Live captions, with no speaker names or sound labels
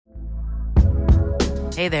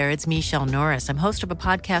Hey there, it's Michelle Norris. I'm host of a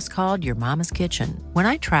podcast called Your Mama's Kitchen. When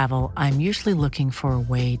I travel, I'm usually looking for a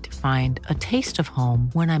way to find a taste of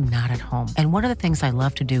home when I'm not at home. And one of the things I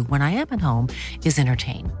love to do when I am at home is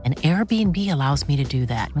entertain. And Airbnb allows me to do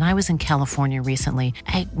that. When I was in California recently,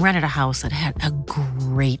 I rented a house that had a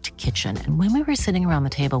great kitchen. And when we were sitting around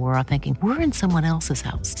the table, we were all thinking, we're in someone else's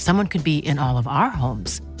house. Someone could be in all of our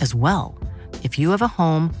homes as well. If you have a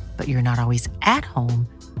home, but you're not always at home,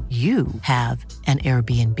 you have an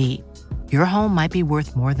Airbnb. Your home might be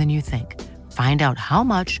worth more than you think. Find out how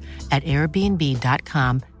much at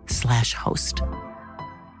airbnb.com/host.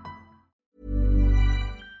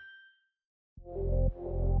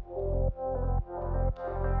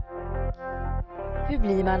 Hur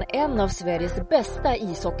blir man en av Sveriges bästa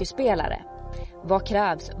ishockeyspelare? Vad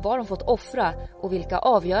krävs, vad har de fått offra och vilka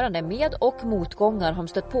avgörande med- och motgångar har de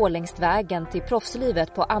stött på längs vägen till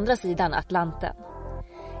proffslivet på andra sidan Atlanten?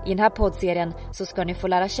 I den här poddserien så ska ni få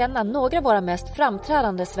lära känna några av våra mest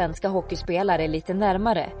framträdande svenska hockeyspelare lite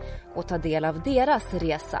närmare och ta del av deras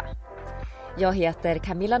resa. Jag heter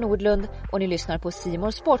Camilla Nordlund och ni lyssnar på C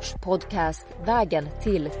More Sports podcast Vägen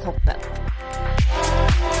till toppen.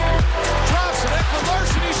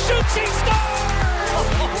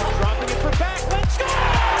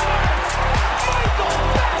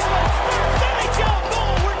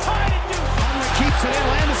 Keeps it in.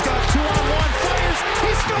 Landis got 2-on-1. Fires.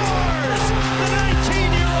 He scores. The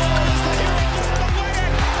 19-year-old is the hero for the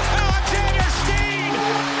win. Alexander Steen.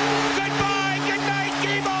 Goodbye. Good night.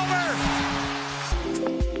 Game over.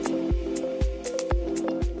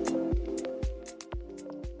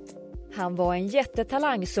 Han var en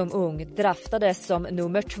jättetalang som ung, draftades som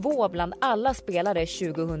nummer 2 bland alla spelare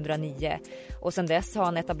 2009 och sedan dess har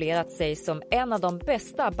han etablerat sig som en av de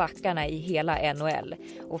bästa backarna i hela NHL.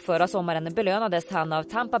 Och förra sommaren belönades han av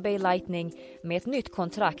Tampa Bay Lightning med ett nytt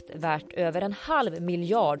kontrakt värt över 500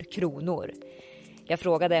 miljoner kronor. Jag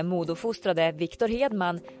frågade Modofostrade Victor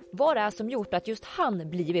Hedman vad det är som gjort att just han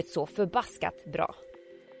blivit så förbaskat bra.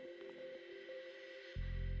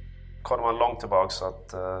 Kollar man långt tillbaka så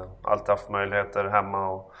att alltid haft möjligheter hemma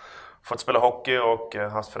och fått spela hockey och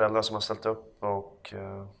haft föräldrar som har ställt upp och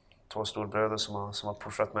 2 storbröder som har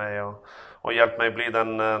pushat mig och hjälpt mig bli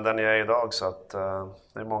den jag är idag. Så att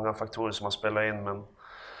det är många faktorer som har spelat in, men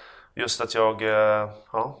just att jag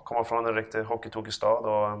kommer från en riktig hockeytokig stad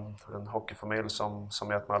och en hockeyfamilj som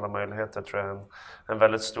gett mig alla möjligheter tror jag är en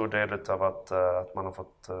väldigt stor del av att man har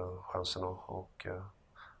fått chansen och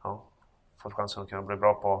fått chansen att kunna bli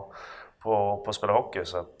bra på att spela hockey,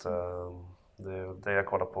 så att det är det jag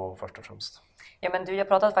kollar på först och främst. Ja, men jag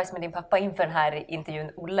pratade faktiskt med din pappa inför den här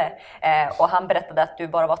intervjun, Olle, och han berättade att du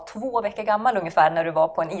bara var 2 veckor gammal ungefär när du var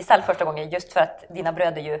på en ishall första gången, just för att dina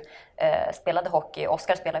bröder ju spelade hockey.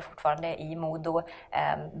 Oskar spelar fortfarande i Modo.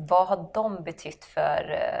 Vad har de betytt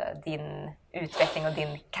för din utveckling och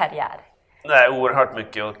din karriär? Nej, oerhört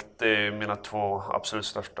mycket, och det är mina 2 absolut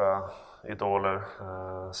största idoler,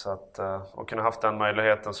 så att och kunna haft den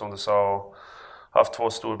möjligheten som du sa och haft 2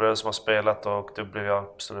 storbröder som har spelat, och det blev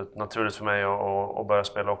absolut naturligt för mig att börja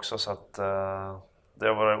spela också, så att det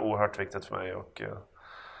har varit oerhört viktigt för mig och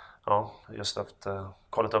just haft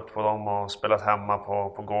kollat upp på dem och spelat hemma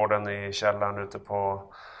på gården i källaren ute på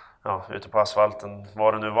asfalten,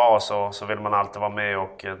 vad det nu var, så vill man alltid vara med,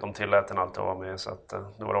 och de tillät en alltid vara med, så att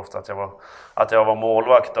det var ofta att jag var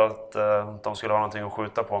målvakt och att de skulle ha någonting att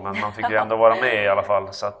skjuta på, men man fick ju ändå vara med i alla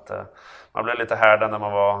fall, så att man blev lite härdad när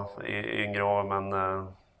man var i yngre år, men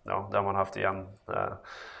det har man haft igen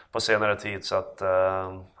på senare tid, så att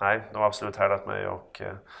nej, de har absolut härdat mig och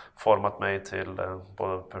format mig till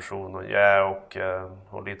både person och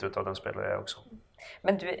och lite utav den spelare jag är också.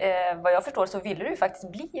 Men du, vad jag förstår så ville du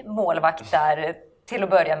faktiskt bli målvakt där till att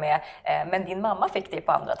börja med, men din mamma fick dig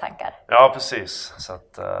på andra tankar. Ja, precis. Så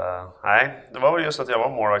att, nej, det var väl just att jag var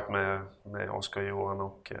målvakt med Oskar och Johan,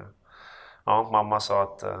 och mamma sa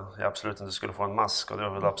att jag absolut inte skulle få en mask, och det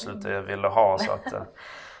var väl absolut det jag ville ha, så att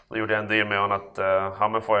då gjorde jag en deal med honom att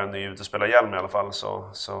men får jag en ny utespelarhjälm i alla fall,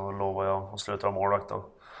 så lovar jag att sluta vara målvakt.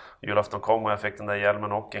 Och julafton kom och jag fick den där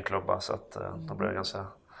hjälmen och en klubba, så att då blev det ganska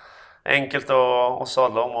enkelt att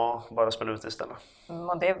sadla om och bara spela ut istället.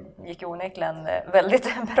 Och det gick ju onekligen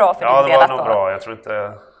väldigt bra för din del. Ja, det var nog bra. Jag tror att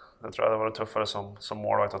det var tuffare som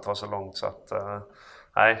målvakt att ta så långt, så att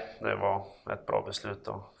nej, det var ett bra beslut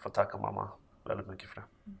och får tacka mamma väldigt mycket för det.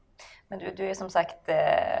 Men du är som sagt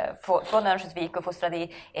från Örnsköldsvik och fostrad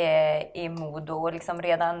i Modo, och liksom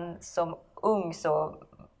redan som ung så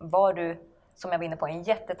var du, som jag var inne på, en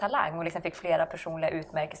jättetalang och liksom fick flera personliga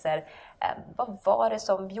utmärkelser. Vad var det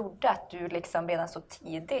som gjorde att du liksom redan så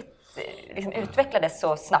tidigt liksom utvecklades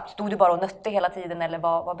så snabbt? Stod du bara och nötte hela tiden, eller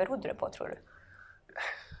vad berodde det på, tror du?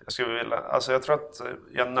 Jag tror att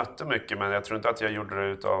jag nötte mycket, men jag tror inte att jag gjorde det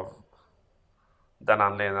utav den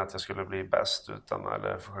anledningen att jag skulle bli bäst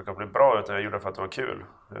eller försöka bli bra, utan jag gjorde det för att det var kul.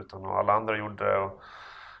 Och alla andra gjorde det. Och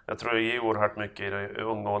jag tror det ger oerhört mycket i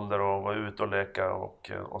ung ålder och vara ute och leka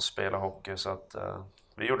och spela hockey. Så att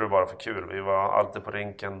vi gjorde det bara för kul. Vi var alltid på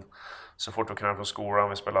rinken så fort vi kunde från skolan.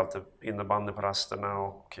 Vi spelade alltid innebandy på rasterna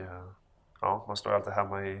och man stod alltid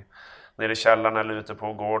hemma nere i källaren eller ute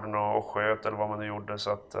på gården och sköt eller vad man nu gjorde.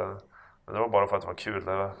 Så att det var bara för att det var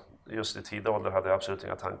kul. Just i tidig ålder hade jag absolut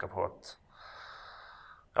inga tankar på att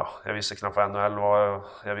jag visste knappt vad NHL var.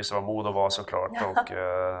 Jag visste vad Modo var såklart.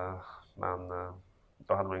 Men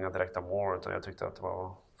då hade man inga direkta mål, utan jag tyckte att det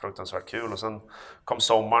var fruktansvärt kul. Och sen kom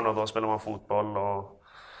sommaren och då spelade man fotboll.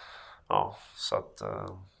 Så att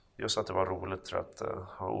just att det var roligt tror jag att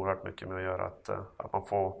har oerhört mycket med att göra. Att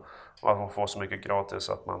man får så mycket gratis,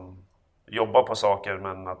 att man jobbar på saker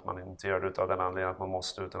men att man inte gör det utav den anledningen att man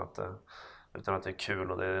måste, utan att det är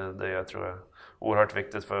kul. Och det jag tror är oerhört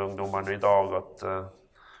viktigt för ungdomar idag, att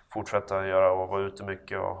fortsätta göra och vara ute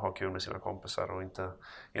mycket och ha kul med sina kompisar och inte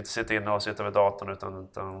sitta inne och sitta vid datorn,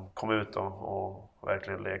 utan komma ut och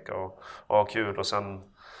verkligen leka och ha kul. Och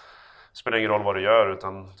sen spelar ingen roll vad du gör,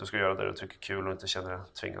 utan du ska göra det du tycker är kul och inte känna dig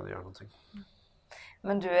tvingad att göra någonting.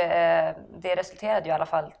 Men det resulterade ju i alla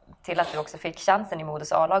fall till att du också fick chansen i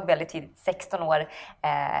Modos A-lag väldigt tidigt, 16 år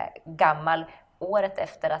gammal, året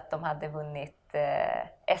efter att de hade vunnit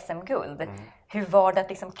SM-guld. Hur var det att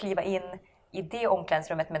liksom kliva in i det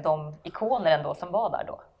omklädningsrummet med de ikoner ändå som var där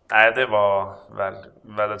då? Nej, det var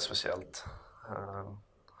väldigt speciellt.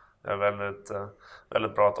 Det är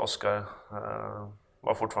väldigt bra att Oskar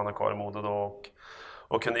var fortfarande kvar i Modo då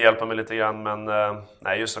och kunde hjälpa mig lite grann. Men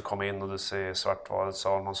just att komma in och du ser Svartvadet,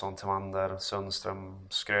 Salmonsson, Timander, Sundström,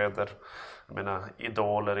 Skröder. Jag menar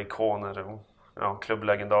idoler, ikoner,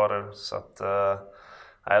 klubblegendarer. Så att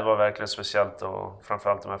det var verkligen speciellt, och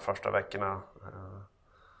framförallt de här första veckorna.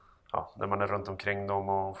 När man är runt omkring dem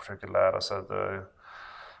och försöker lära sig.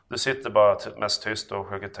 Du sitter bara mest tyst och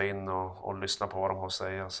försöker ta in och lyssna på vad de har att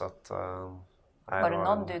säga. Så att, var det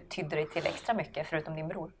någon du tydde dig till extra mycket förutom din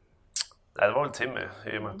bror? Nej, det var väl Timmy,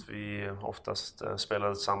 i och med att vi oftast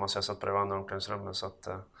spelade tillsammans. Jag satt bredvid andra omklädningsrummet, så att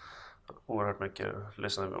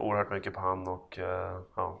lyssnade oerhört mycket på han, och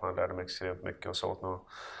han lärde mig extremt mycket och så åt mig.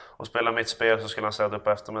 Och spela mitt spel så skulle han städa upp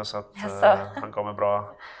efter mig, så att han kom med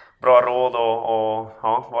bra råd och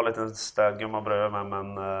var lite städgumma bredvid mig.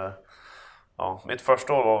 Men mitt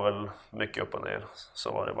första år var väl mycket upp och ner,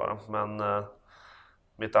 så var det bara. Men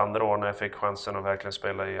mitt andra år när jag fick chansen att verkligen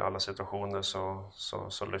spela i alla situationer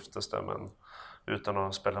så lyftes det. Men utan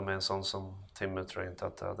att spela med en sån som Timmy tror jag inte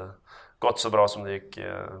att det hade gått så bra som det gick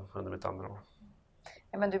under mitt andra år.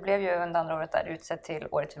 Ja, men du blev ju under andra året där utsedd till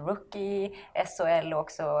årets rookie, SHL och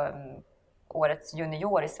också årets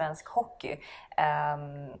junior i svensk hockey.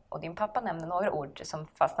 Och din pappa nämnde några ord som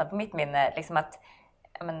fastnade på mitt minne. Liksom att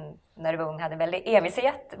när du var ung hade väldigt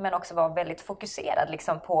envishet, men också var väldigt fokuserad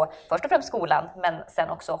liksom på först och främst skolan, men sen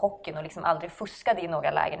också hockeyn, och liksom aldrig fuskade i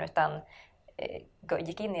några lägen utan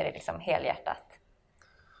gick in i det liksom helhjärtat.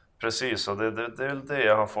 Precis, och det är väl det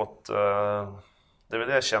jag har fått. Det är väl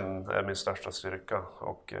det jag känner är min största styrka,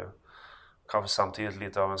 och kanske samtidigt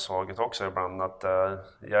lite av en svaghet också ibland, att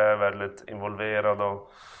jag är väldigt involverad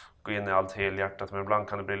och går in i allt helhjärtat, men ibland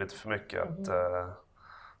kan det bli lite för mycket att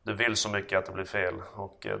du vill så mycket att det blir fel.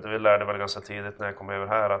 Och det lärde väl ganska tidigt när jag kom över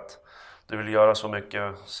här, att du vill göra så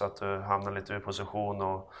mycket så att du hamnar lite ur position,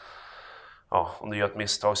 och om du gör ett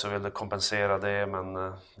misstag så vill du kompensera det. Men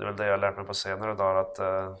det är väl det jag har lärt mig på senare dagar, att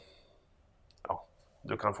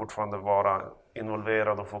du kan fortfarande vara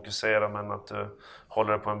involverad och fokusera, men att du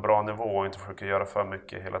håller det på en bra nivå och inte försöker göra för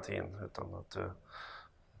mycket hela tiden, utan att du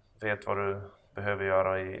vet vad du behöver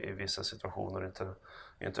göra i vissa situationer,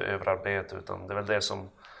 inte överarbeta. Utan det är väl det som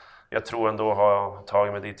jag tror ändå har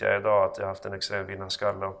tagit mig dit jag är idag, att jag har haft en extrem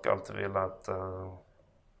vinnarskalle och alltid velat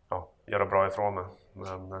göra bra ifrån mig.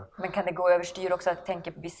 Men kan det gå överstyr också att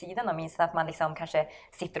tänka vid sidan av minst, att man liksom kanske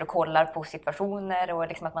sitter och kollar på situationer och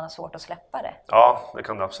liksom att man har svårt att släppa det? Ja, det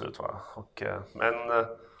kan det absolut vara. Men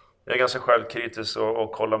jag är ganska självkritisk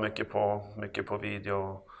och kollar mycket på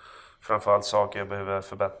video, framförallt saker jag behöver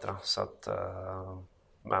förbättra. Så att,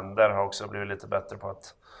 men där har jag också blivit lite bättre på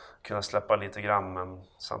att kunna släppa lite grann, men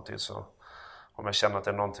samtidigt så om jag känner att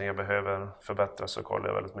det är någonting jag behöver förbättra så kollar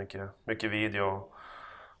jag väldigt mycket video,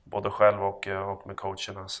 både själv och med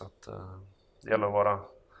coacherna. Så att det gäller att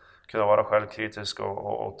kunna vara självkritisk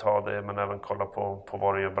och ta det, men även kolla på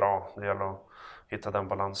vad du gör bra. Det gäller att hitta den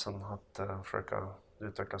balansen, att försöka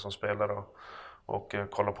utvecklas som spelare och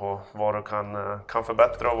kolla på vad du kan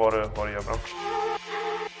förbättra och vad du gör bra.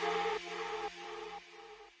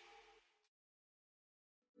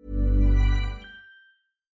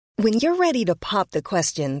 When you're ready to pop the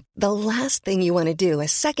question, the last thing you want to do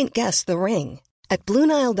is second-guess the ring. At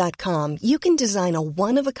BlueNile.com, you can design a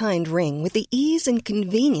one-of-a-kind ring with the ease and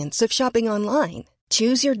convenience of shopping online.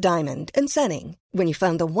 Choose your diamond and setting. When you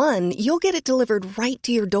find the one, you'll get it delivered right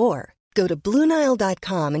to your door. Go to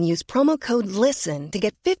BlueNile.com and use promo code LISTEN to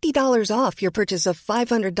get $50 off your purchase of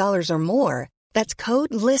 $500 or more. That's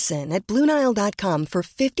code LISTEN at BlueNile.com for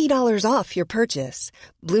 $50 off your purchase.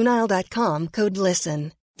 BlueNile.com, code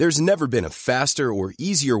LISTEN. There's never been a faster or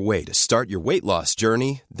easier way to start your weight loss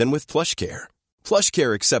journey than with PlushCare.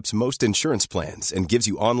 PlushCare accepts most insurance plans and gives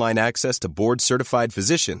you online access to board-certified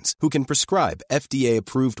physicians who can prescribe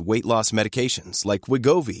FDA-approved weight loss medications like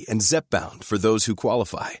Wegovy and Zepbound for those who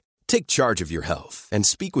qualify. Take charge of your health and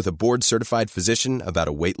speak with a board-certified physician about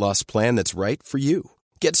a weight loss plan that's right for you.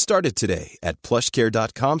 Get started today at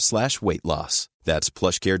plushcare.com/weight loss. That's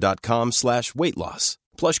plushcare.com/weight loss.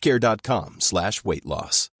 plushcare.com/weight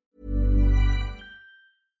loss.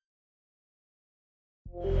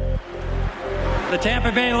 The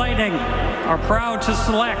Tampa Bay Lightning are proud to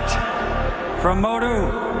select from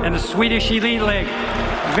Modo and the Swedish Elite League,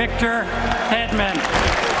 Victor Hedman.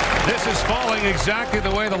 This is falling exactly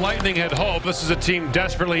the way the Lightning had hoped. This is a team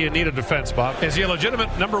desperately in need of defense, Bob. Is he a legitimate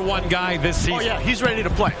number one guy this season? Oh, yeah, he's ready to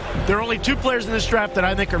play. There are only two players in this draft that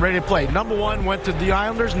I think are ready to play. Number one went to the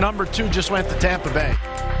Islanders. Number two just went to Tampa Bay.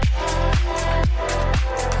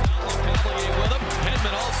 LeCavalier with him.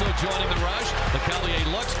 Hedman also joining the rush. LeCavalier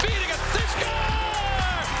looks, feeding it. They score!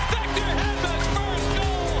 Victor Hedman's first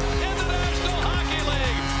goal in the National Hockey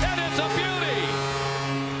League. And it's a beauty.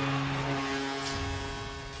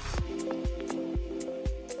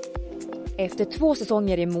 Efter 2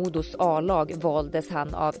 säsonger i Modos A-lag valdes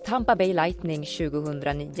han av Tampa Bay Lightning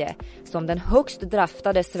 2009 som den högst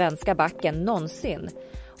draftade svenska backen någonsin.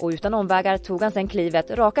 Och utan omvägar tog han sedan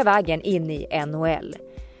klivet raka vägen in i NHL.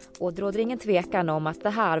 Och det råder ingen tvekan om att det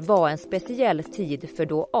här var en speciell tid för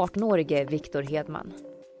då 18-årige Victor Hedman.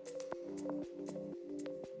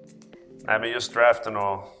 Nej, men just draften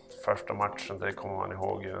och första matchen, det kommer man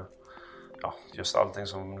ihåg ju. Ja, just allting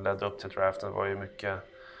som ledde upp till draften var ju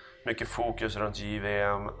mycket fokus runt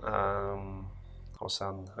JVM och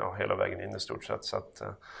sen hela vägen in i stort sett. Så att,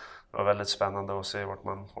 det var väldigt spännande att se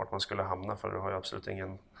vart man skulle hamna, för du har ju absolut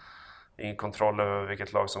ingen kontroll över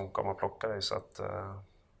vilket lag som kommer att plocka dig. Så att,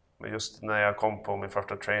 men just när jag kom på min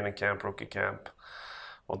första training camp, rookie camp,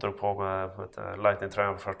 och drog på med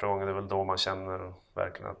Lightning-tröjan för första gången, det är väl då man känner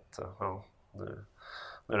verkligen att nu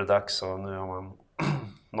är det dags, och nu har man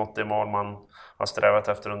nått det mål man har strävat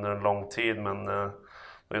efter under en lång tid. Men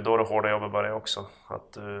det är då det hårda jobbet börjar också.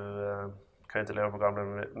 Att du kan inte leva på gamla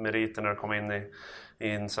meriter när du kommer in i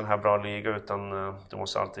en sån här bra liga, utan du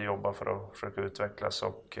måste alltid jobba för att försöka utvecklas.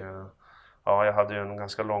 Och jag hade ju en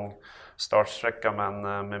ganska lång startsträcka,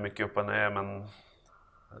 men med mycket upp och ner. Men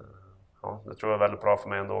det tror jag är väldigt bra för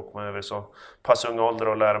mig ändå att komma över i så pass ung ålder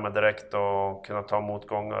och lära mig direkt och kunna ta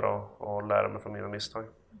motgångar och lära mig från mina misstag.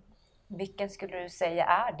 Vilken skulle du säga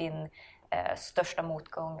är din största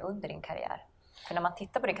motgång under din karriär? För när man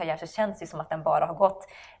tittar på din karriär så känns det som att den bara har gått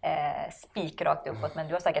spikrakt uppåt. Men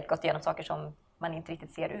du har säkert gått igenom saker som man inte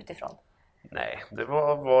riktigt ser utifrån. Nej, det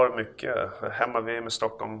var mycket. Hemma-VM i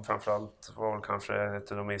Stockholm framförallt var väl kanske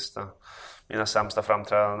ett av mina sämsta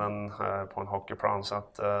framträdanden på en hockeyplan. Så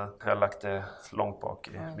att jag har lagt det långt bak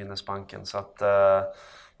i minnesbanken. Så att,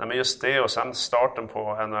 nej, men just det, och sen starten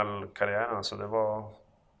på NHL-karriären, alltså det var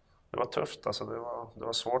tufft. Alltså det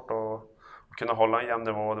var svårt att kunna hålla en jämn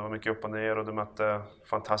nivå. Det var mycket upp och ner, och du mötte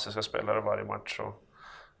fantastiska spelare varje match. Och,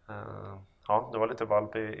 det var lite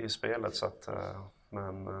valp i spelet. Så att,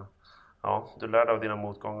 men du lärde av dina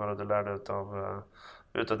motgångar, och du lärde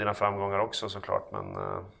utav dina framgångar också såklart. Men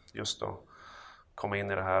just att komma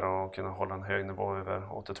in i det här och kunna hålla en hög nivå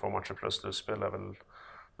över 82 matcher plus slutspel är väl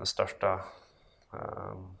den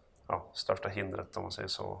största hindret, om man säger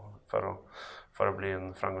så, för att bli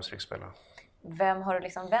en framgångsrik spelare. Vem har du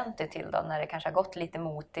liksom vänt dig till då när det kanske har gått lite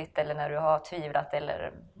motigt, eller när du har tvivlat,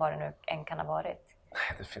 eller vad det nu än kan ha varit?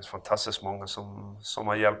 Det finns fantastiskt många som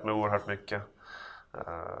har hjälpt mig oerhört mycket.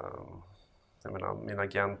 Jag menar, min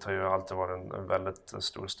agent har ju alltid varit en väldigt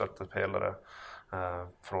stor stöttepelare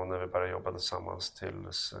från när vi började jobba tillsammans till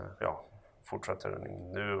fortsätter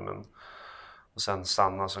nu. Men och sen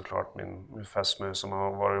Sanna såklart, min fästmö, som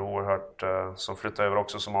har varit oerhört, som flyttade över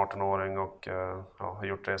också som 18-åring och har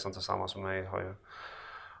gjort resan tillsammans med mig, har ju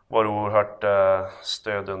varit oerhört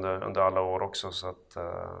stöd under alla år också. Så att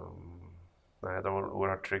det var en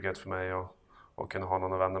oerhört trygghet för mig att kunna ha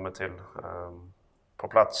någon att vända mig till på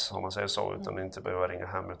plats, om man säger så, utan inte behöva ringa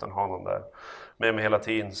hem, utan ha någon där med mig hela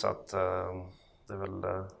tiden. Så att Det är väl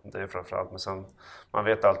det framförallt. Men sen, man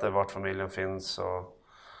vet alltid vart familjen finns.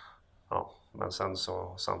 Men sen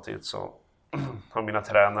så samtidigt så har mina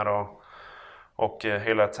tränare och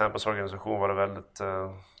hela Tampas organisation varit väldigt...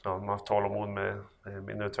 man har haft tålamod med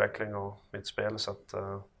min utveckling och mitt spel. Så att,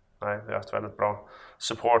 jag har haft väldigt bra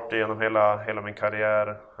support genom hela min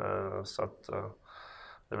karriär. Så att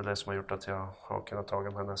det är väl det som har gjort att jag har kunnat ta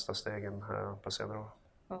de här nästa stegen på senare år.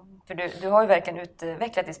 För du har ju verkligen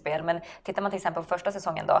utvecklat ditt spel, men tittar man till exempel på första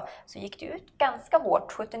säsongen då, så gick du ut ganska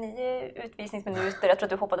hårt, 79 utvisningsminuter. Jag tror att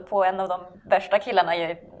du hoppade på en av de värsta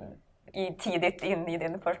killarna tidigt in i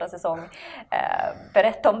din första säsong.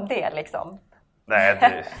 Berätta om det liksom. Nej,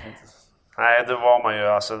 det var man ju.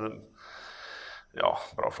 Alltså,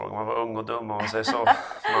 bra fråga. Man var ung och dum om man säger så.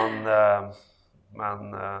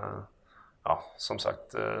 Men som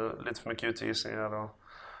sagt, lite för mycket utvisningar och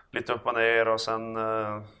lite upp och ner och sen,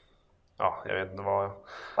 jag vet inte vad... Var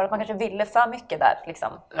det att man kanske ville för mycket där liksom?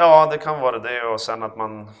 Ja, det kan vara det, och sen att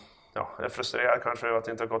man är frustrerad kanske att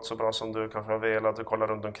det inte har gått så bra som du kanske har velat. Du kollar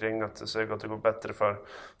runt omkring att det ser att det går bättre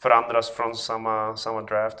för andra från samma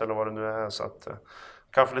draft eller vad det nu är. Så att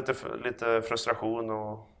kanske lite frustration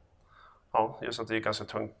och just att det gick ganska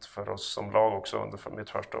tungt för oss som lag också under mitt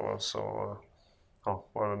första år. Så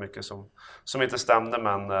var det mycket som inte stämde,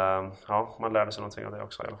 men man lärde sig någonting av det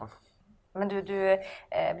också i alla fall. Men du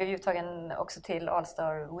blev uttagen också till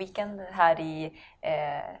All-Star Weekend här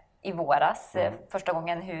i våras. Första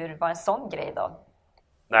gången, hur var en sån grej då?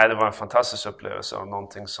 Nej, det var en fantastisk upplevelse och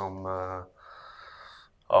någonting som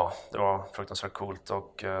det var fruktansvärt coolt,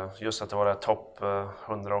 och just att det var det topp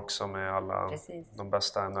 100 också med alla de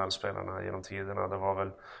bästa NHL-spelarna genom tiderna.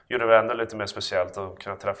 Det gjorde det ännu lite mer speciellt att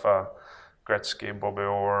kunna träffa Gretzky, Bobby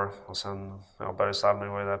Orr och sen Barry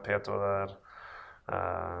Salming var ju där, Peter var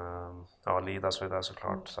där, Lidas var ju där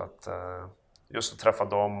såklart. Så att just att träffa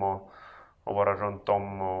dem och vara runt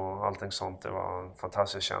dem och allting sånt, det var en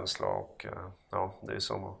fantastisk känsla. Och det är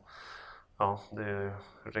som det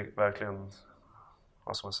är verkligen,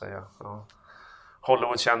 vad ska man säga,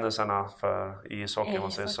 Hollywood-kändisarna för ishockey om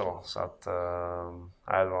man säger så. Så att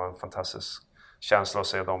det var en fantastisk känsla att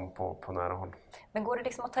se dem på nära håll. Men går det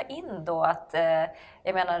liksom att ta in då att,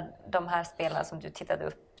 jag menar, de här spelarna som du tittade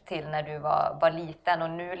upp till när du var liten, och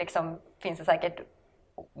nu liksom finns det säkert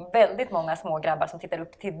väldigt många små grabbar som tittar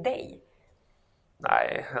upp till dig?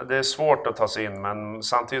 Nej, det är svårt att ta sig in, men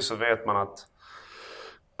samtidigt så vet man att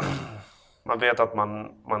man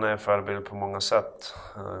är förebild på många sätt,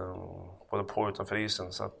 både på och utanför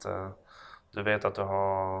isen, så att du vet att du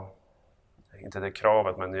har, inte det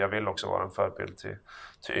kravet, men jag vill också vara en förebild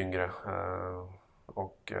till yngre.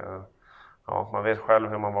 Man vet själv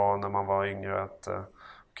hur man var när man var yngre, att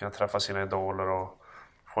kunna träffa sina idoler och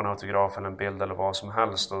få en autograf eller en bild eller vad som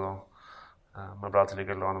helst. Och man blir alltid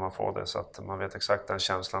lika glad när man får det, så att man vet exakt den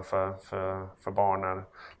känslan för barn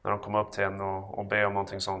när de kommer upp till en och ber om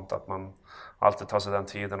någonting sånt, att man alltid tar sig den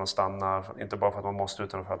tiden och stannar, inte bara för att man måste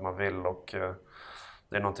utan för att man vill. Och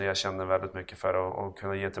det är något jag känner väldigt mycket för, att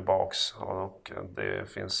kunna ge tillbaks, och det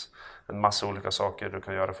finns en massa olika saker du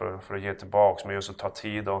kan göra för att ge tillbaks, men just att ta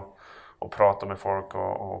tid och prata med folk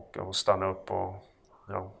och stanna upp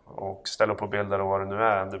och ställa upp på bilder och vad det nu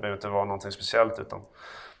är. Det behöver inte vara någonting speciellt,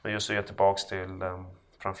 men just att ge tillbaks till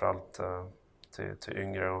framförallt till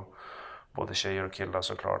yngre, och både tjejer och killar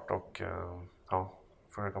såklart, och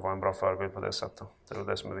försöka vara en bra förebild på det sättet. Det är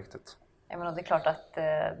det som är viktigt. Ja, men det är klart att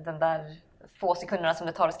den där få sekunderna som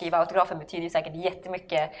det tar att skriva autografen betyder ju säkert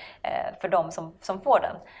jättemycket för dem som får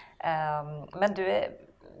den. Men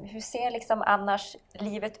hur ser liksom annars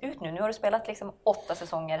livet ut nu? Nu har du spelat liksom 8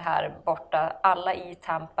 säsonger här borta, alla i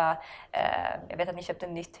Tampa. Jag vet att ni köpte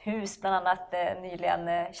ett nytt hus bland annat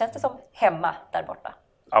nyligen. Känns det som hemma där borta?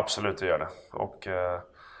 Absolut, det gör det. Och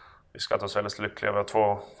vi skattar oss väldigt lyckliga. Vi har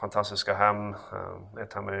 2 fantastiska hem.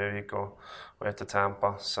 Ett hem i Övik och ett i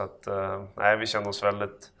Tampa. Så att, vi känner oss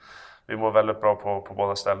vi mår väldigt bra på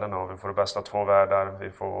båda ställena, och vi får det bästa av 2 världar.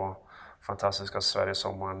 Vi får fantastiska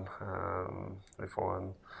Sverigesommaren. Vi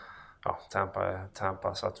får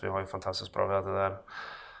Tampa, så att vi har ju fantastiskt bra väder där.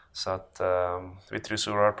 Så att vi trivs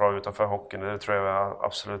oerhört bra utanför hockeyn. Det tror jag är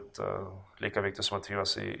absolut lika viktigt som att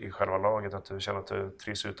trivas i själva laget, att du känner att du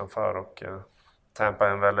trivs utanför. Och Tampa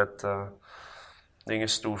är det är ingen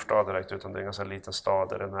stor stad direkt, utan det är en ganska liten stad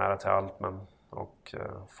där det är nära till allt, och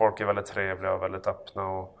folk är väldigt trevliga och väldigt öppna.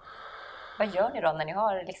 Och vad gör ni då när ni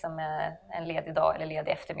har liksom en ledig dag eller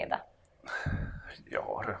ledig eftermiddag?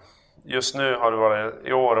 Ja, just nu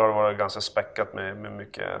i år har det varit ganska späckat med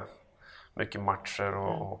mycket matcher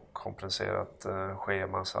och kompenserat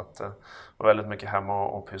schema, så att det var väldigt mycket hemma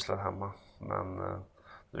och pysslar hemma. Men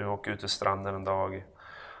nu åker ut till stranden en dag,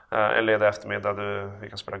 en ledig eftermiddag, vi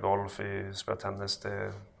kan spela golf, spela tennis.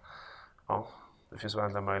 Det finns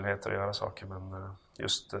väldigt möjligheter att göra saker, men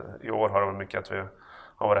just i år har det varit mycket att vi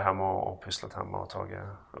har varit hemma och pysslat hemma och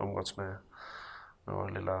umgåtts med vår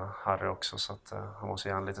lilla Harry också, så att han måste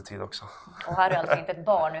ge han lite tid också. Och Harry är alltså inte ett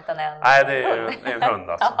barn utan en... Nej, det är en hund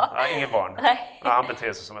alltså. Ingen barn. Han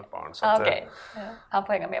beter sig som ett barn. Så okay. Han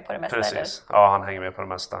får hänga med på det mesta? Precis. Eller? Ja, han hänger med på det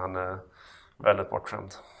mesta. Han är väldigt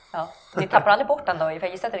bortskämd. Ja. Ni tappar aldrig bort den då? För jag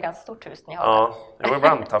gissar att det är ett ganska stort hus ni har. Ja,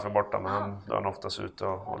 ibland tappar vi bort den, men då är han oftast ute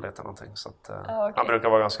och letar någonting. Så att, okay. Han brukar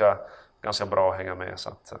vara ganska bra att hänga med. Så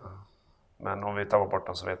att, men om vi tar bort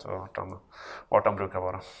den så vet vi vart han brukar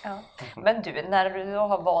vara. Ja. Men du, när du då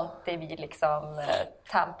har valt dig vid liksom,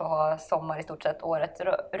 Tampa och har sommar i stort sett året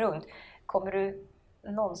runt, kommer du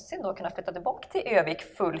någonsin då kunna flytta tillbaka till Övik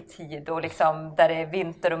full tid och liksom, där det är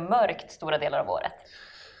vinter och mörkt stora delar av året?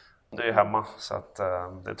 Det är hemma, så att,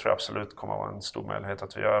 det tror jag absolut kommer att vara en stor möjlighet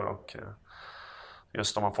att vi gör. Och,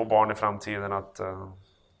 just om man får barn i framtiden, att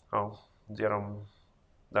ge dem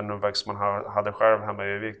den uppväxt man hade själv hemma i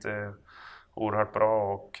Övik, det är oerhört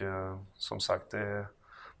bra. Och som sagt,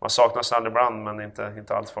 man saknar stan ibland, men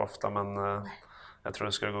inte allt för ofta. Men jag tror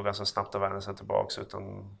det skulle gå ganska snabbt att vända sig tillbaka.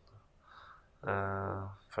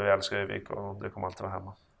 För jag älskar Övik och det kommer alltid vara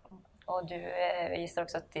hemma. Och du gissar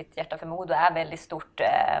också att ditt hjärta för Modo är väldigt stort.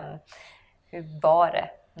 Hur var det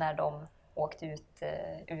när de åkte ut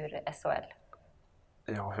ur SHL?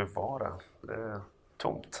 Ja, hur var det? Det är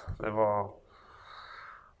tomt. Det var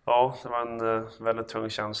en väldigt tung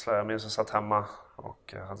känsla. Jag minns att jag satt hemma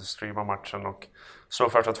och hade streamat matchen och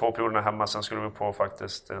såg första 2 perioderna hemma. Sen skulle vi på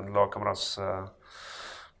faktiskt en lagkamrats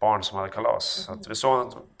barn som hade kalas. Så att vi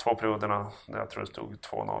såg 2 perioderna när jag tror det stod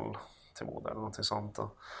 2-0 till Modo eller någonting sånt.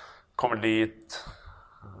 Och kommer dit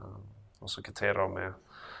och så kvitterar de med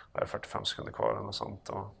 45 sekunder kvar och sånt.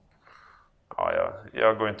 Och,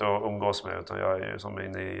 jag går inte att umgås med, utan jag är som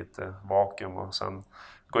inne i ett vakuum och sen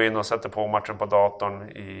går in och sätter på matchen på datorn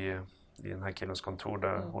i den här killens kontor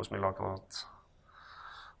där hos min lagkamrat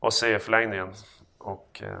och ser förlängningen.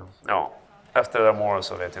 Och efter det där målet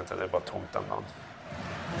så vet jag inte, det är bara tomt den dagen.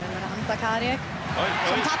 Takari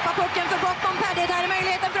som tappar pucken för Brock Mompedit. Här är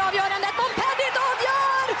möjligheten för avgörandet. Mompedit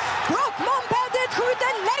avgör! Brock Mompedit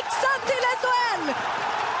skjuter Leksand till SHL!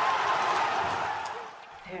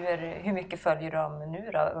 Hur mycket följer de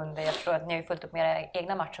nu då? Jag tror att ni har ju följt upp med era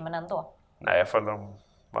egna matcher, men ändå. Nej, jag följer dem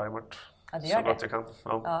varje match. Ja, du gör så det. Gott jag kan.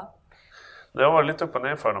 Ja. Ja. Det har varit lite upp och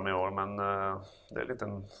ner för dem i år, men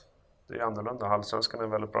det är annorlunda. Allsvenskan är en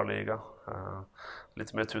väldigt bra liga.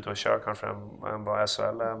 Lite mer tut och kör kanske än vad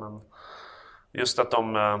SHL är, men just att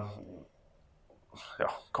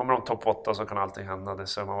kommer de topp 8 så kan allting hända. Det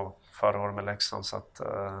ser man förra året med Leksand. Så att,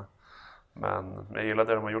 men jag gillar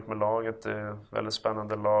det de har gjort med laget. Det är ett väldigt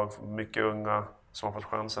spännande lag. Mycket unga som har fått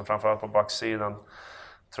chansen, framförallt på backsidan.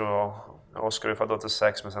 Tror jag, Oskar är född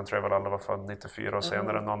 86, men sen tror jag väl alla var född 94 och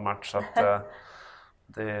senare någon match. Så att,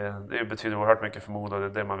 det betyder oerhört mycket för Modo. Det är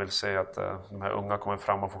det man vill se, att de här unga kommer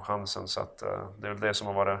fram och får chansen. Så att, det är väl det som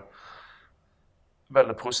har varit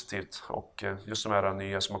väldigt positivt. Och just de här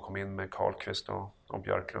nya som har kommit in med Karlqvist och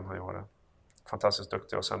Björklund har ju varit fantastiskt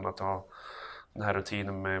duktiga. Och sen att ha den här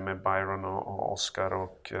rutinen med Byron och Oskar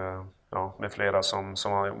och med flera som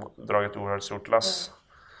har dragit oerhört stort lass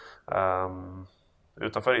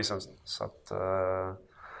utanför isen. Så att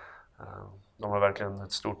de har verkligen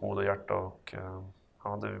ett stort Modo-hjärta och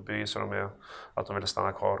det bevisar de med att de ville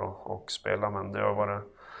stanna kvar och spela. Men det har varit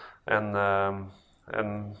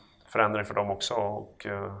en förändring för dem också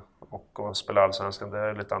och spela allsvenskan. Det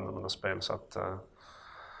är lite annorlunda spel. Så att,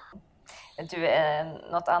 Du,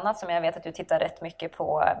 något annat som jag vet att du tittar rätt mycket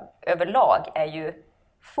på överlag är ju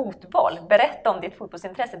fotboll. Berätta om ditt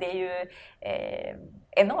fotbollsintresse. Det är ju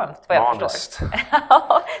enormt vad jag förstår.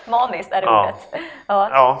 Maniskt är det ordet.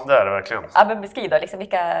 Ja, det är det verkligen. Ja, men beskriv då, liksom,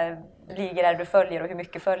 vilka ligor är du följer och hur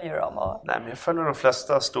mycket följer du dem? Nej, men jag följer de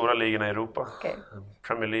flesta stora ligorna i Europa. Okay.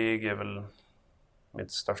 Premier League är väl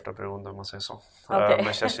mitt största beroende, om man säger så. Okay.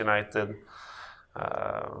 Manchester United.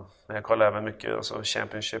 Men jag kollar även mycket alltså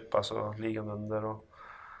Championship, alltså ligan under. Och,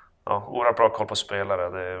 oerhört bra koll på spelare.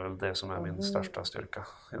 Det är väl det som är min största styrka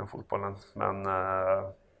inom fotbollen. Men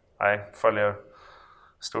följer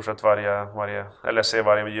stort sett eller ser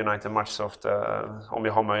varje United-match så ofta. Om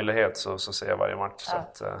jag har möjlighet så ser jag varje match. Så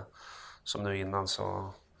att, som nu innan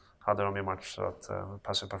så hade de ju match, så att det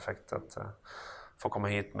passar perfekt att få komma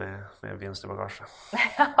hit med vinst i bagage.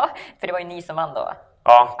 För det var ju ni som vann då.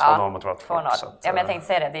 Ja, 2-0 mot Watford. Ja, men jag tänkte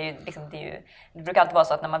säga det. Det brukar alltid vara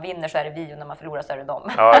så att när man vinner så är det vi och när man förlorar så är det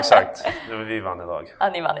dem. Ja, exakt. Vi vann idag. Ja,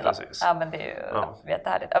 ni vann idag. Precis. Ja, men det är ju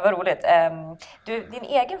jättehärligt. Ja, vad roligt. Din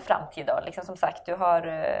egen framtid då? Liksom som sagt, du har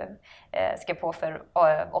skrev på för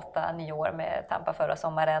 8-9 år med Tampa förra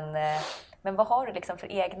sommaren. Men vad har du liksom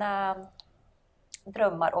för egna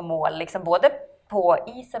drömmar och mål? Liksom både på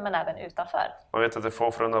isen men även utanför? Man vet att det är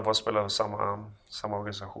få förunnat att spela för samma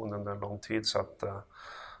organisation under en lång tid. Så att,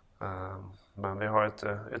 men vi har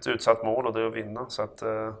ett utsatt mål och det är att vinna. Så att,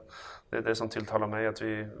 det är det som tilltalar mig, att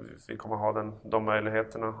vi kommer ha de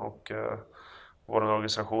möjligheterna. Och vår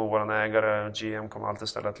organisation, vår ägare, GM kommer alltid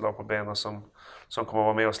ställa ett lag på benen som kommer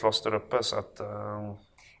vara med och slåss där uppe. Så att,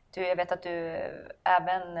 jag vet att du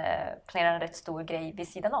även planerar en rätt stor grej vid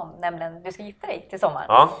sidan om, nämligen du ska gifta dig till sommaren.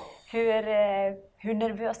 Ja. Hur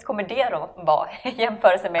nervöst kommer det då vara i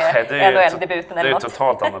jämförelse med NHL-debuten eller något? Det är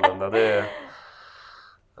totalt annorlunda.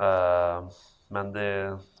 Men det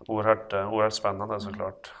är oerhört spännande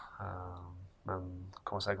såklart. Men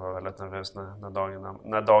kommer säkert vara väldigt nervös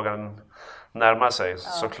när dagen närmar sig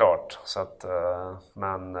såklart. Så att,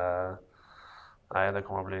 men nej, det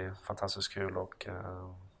kommer att bli fantastiskt kul och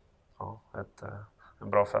en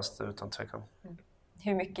bra fest utan tvekan.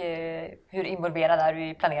 Hur involverad är du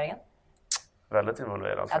i planeringen? Väldigt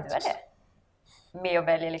involverad faktiskt. Ja, du är det. Med att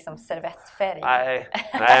välja liksom servettfärg? Nej,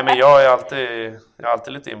 men jag har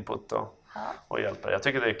alltid lite input och hjälper. Jag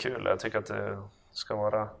tycker det är kul. Jag tycker att det ska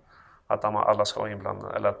vara att alla ska vara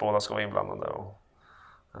inblandade, eller att båda ska vara inblandade.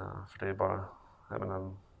 För det är bara, jag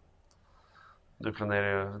menar, du planerar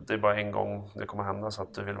ju, det är bara en gång det kommer hända, så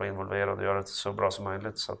att du vill vara involverad och göra det så bra som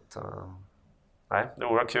möjligt. Så att, nej, det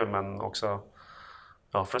är oerhört kul, men också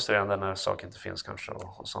frustrerande när saker inte finns kanske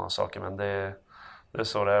och sådana saker. Men det är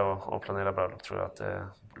så det är att planera bröllop, tror jag, att det är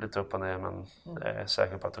lite upp och ner, men jag är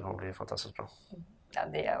säker på att det kommer bli fantastiskt bra. Ja,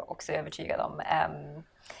 det är jag också övertygad om.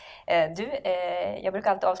 Jag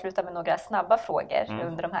brukar alltid avsluta med några snabba frågor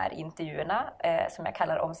under de här intervjuerna som jag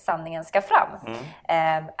kallar om sanningen ska fram.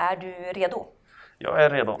 Är du redo? Jag är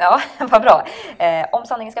redo. Ja, vad bra. Om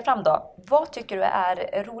sanningen ska fram då, vad tycker du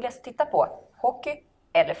är roligast att titta på? Hockey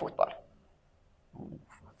eller fotboll?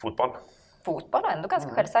 Fotboll. Fotboll är ändå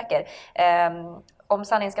ganska självsäker. Om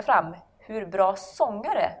sanningen ska fram, hur bra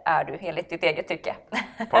sångare är du enligt ditt eget tycke?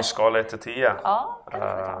 På en skala 1-10? Ja,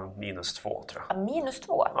 -2 tror jag. Ja,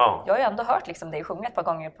 -2? Ja. Jag har ju ändå hört liksom dig sjunga ett par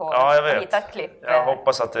gånger på hittat klipp. Jag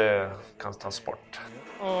hoppas att det kan tas bort.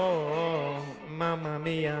 Oh, mamma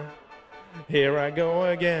mia, here I go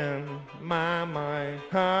again. My,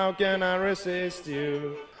 how can I resist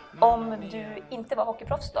you? Om du inte var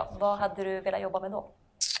hockeyproffs då, vad hade du velat jobba med då?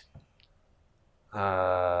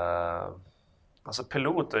 Alltså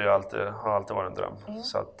pilot har alltid varit en dröm.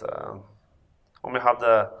 Så att om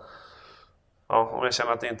jag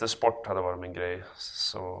känner att inte sport hade varit min grej,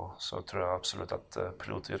 så tror jag absolut att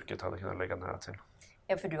pilotyrket hade kunnat lägga nära till.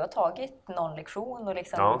 Ja, för du har tagit någon lektion och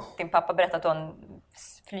liksom, din pappa berättade att du har en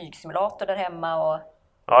flygsimulator där hemma. Och...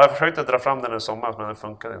 Ja, jag försökte dra fram den i sommar, men det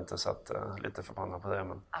funkade inte, så att lite förbannad på det.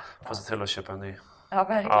 Men får se till att köpa en ny. Ja,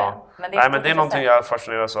 verkligen. Ja. Men det är någonting jag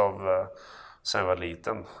fascineras av sen jag var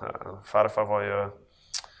liten. Farfar var ju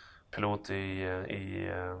pilot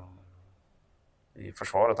i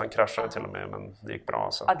försvaret. Han kraschade till och med, men det gick bra.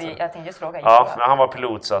 Så jag tänkte just fråga. Men han var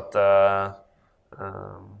pilot, så att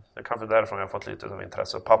det kanske därifrån jag har fått lite av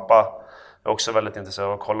intresse. Pappa är också väldigt intresserad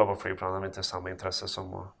av att kolla på flygplanen. Han har inte samma intresse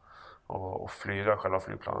som att flyga själva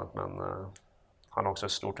flygplanet, men han har också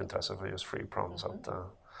ett stort intresse för just flygplan. Så att,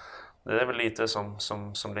 det är väl lite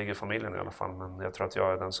som ligger i familjen i alla fall, men jag tror att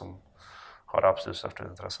jag är den som har absolut största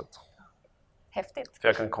intresset. Häftigt. För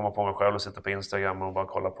jag kan komma på mig själv och sitta på Instagram och bara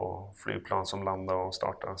kolla på flygplan som landar och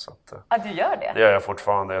startar. Så att, du gör det? Det gör jag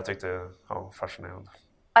fortfarande. Jag tyckte det var fascinerande.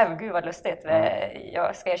 Aj, gud vad lustigt.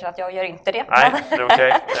 Jag ska erkänna att jag gör inte det. Nej, det är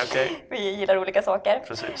okej. Vi gillar olika saker.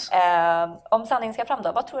 Precis. Om sanningen ska fram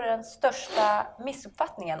då, vad tror du är den största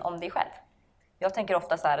missuppfattningen om dig själv? Jag tänker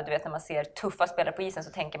ofta så här, du vet, när man ser tuffa spelare på isen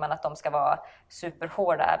så tänker man att de ska vara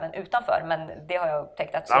superhårda även utanför. Men det har jag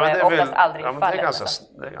upptäckt att så är oftast aldrig fallet.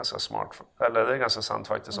 Det är ganska smart, eller det är ganska sant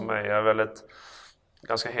faktiskt om mig. Jag är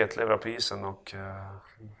ganska hetlevrad på isen och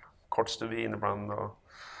kort stubin ibland och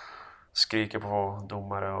skriker på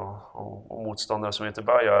domare och motståndare som inte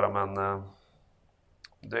bör göra. Men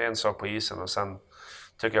det är en sak på isen, och sen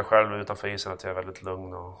tycker jag själv utanför isen att jag är väldigt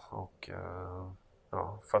lugn och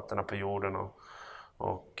fötterna på jorden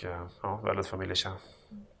och väldigt familjekär.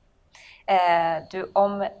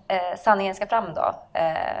 Om sanningen ska fram då,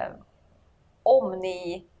 om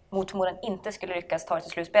ni mot förmodan inte skulle lyckas ta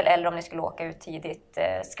till slutspel eller om ni skulle åka ut tidigt,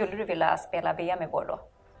 skulle du vilja spela VM i vår då?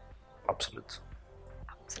 Absolut.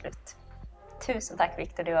 Absolut. Tusen tack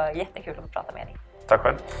Victor, det var jättekul att få prata med dig. Tack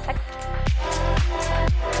själv. Tack.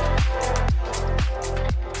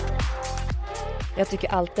 Jag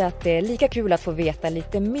tycker alltid att det är lika kul att få veta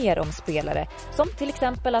lite mer om spelare, som till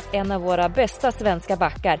exempel att en av våra bästa svenska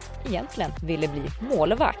backar egentligen ville bli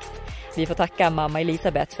målvakt. Vi får tacka mamma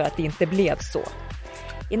Elisabeth för att det inte blev så.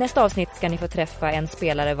 I nästa avsnitt ska ni få träffa en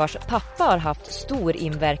spelare vars pappa har haft stor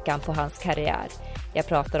inverkan på hans karriär. Jag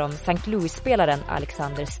pratar om St. Louis-spelaren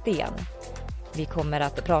Alexander Sten. Vi kommer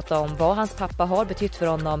att prata om vad hans pappa har betytt för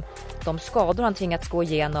honom, de skador han tvingats gå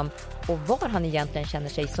igenom och var han egentligen känner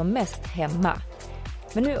sig som mest hemma.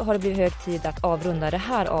 Men nu har det blivit hög tid att avrunda det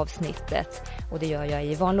här avsnittet och det gör jag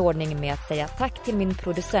i vanlig ordning med att säga tack till min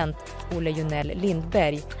producent Olle Junell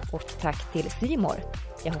Lindberg och tack till Simor.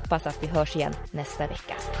 Jag hoppas att vi hörs igen nästa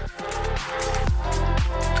vecka.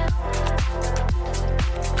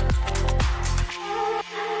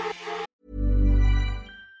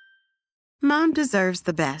 Mom deserves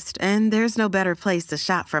the best, and there's no better place to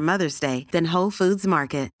shop for Mother's Day than Whole Foods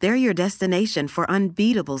Market. They're your destination for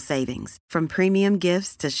unbeatable savings, from premium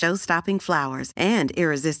gifts to show-stopping flowers and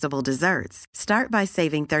irresistible desserts. Start by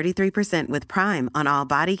saving 33% with Prime on all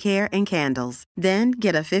body care and candles. Then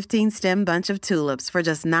get a 15-stem bunch of tulips for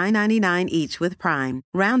just $9.99 each with Prime.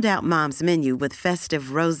 Round out Mom's menu with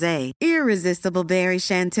festive rosé, irresistible berry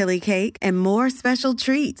chantilly cake, and more special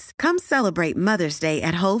treats. Come celebrate Mother's Day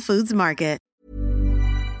at Whole Foods Market.